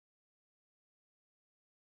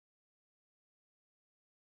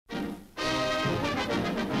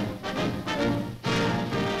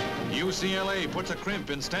UCLA puts a crimp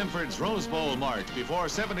in Stanford's Rose Bowl march before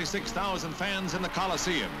 76,000 fans in the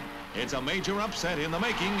Coliseum. It's a major upset in the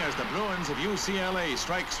making as the Bruins of UCLA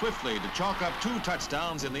strike swiftly to chalk up 2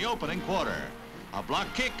 touchdowns in the opening quarter. A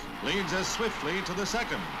block kick leads us swiftly to the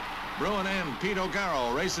second. Bruin end Pete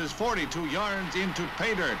O'Garrow races 42 yards into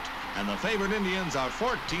pay dirt, and the favored Indians are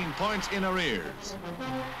 14 points in arrears.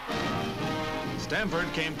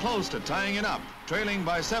 Stanford came close to tying it up. Trailing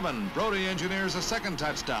by 7, Brody engineers a second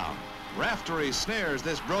touchdown. Raftery snares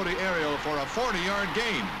this Brody aerial for a 40-yard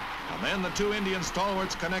gain. And then the 2 Indian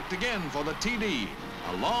stalwarts connect again for the TD.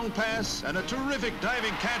 A long pass and a terrific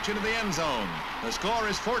diving catch into the end zone. The score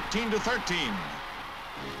is 14-13.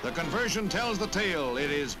 The conversion tells the tale.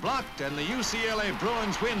 It is blocked, and the UCLA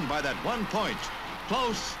Bruins win by that 1 point.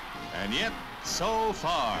 Close, and yet so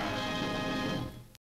far.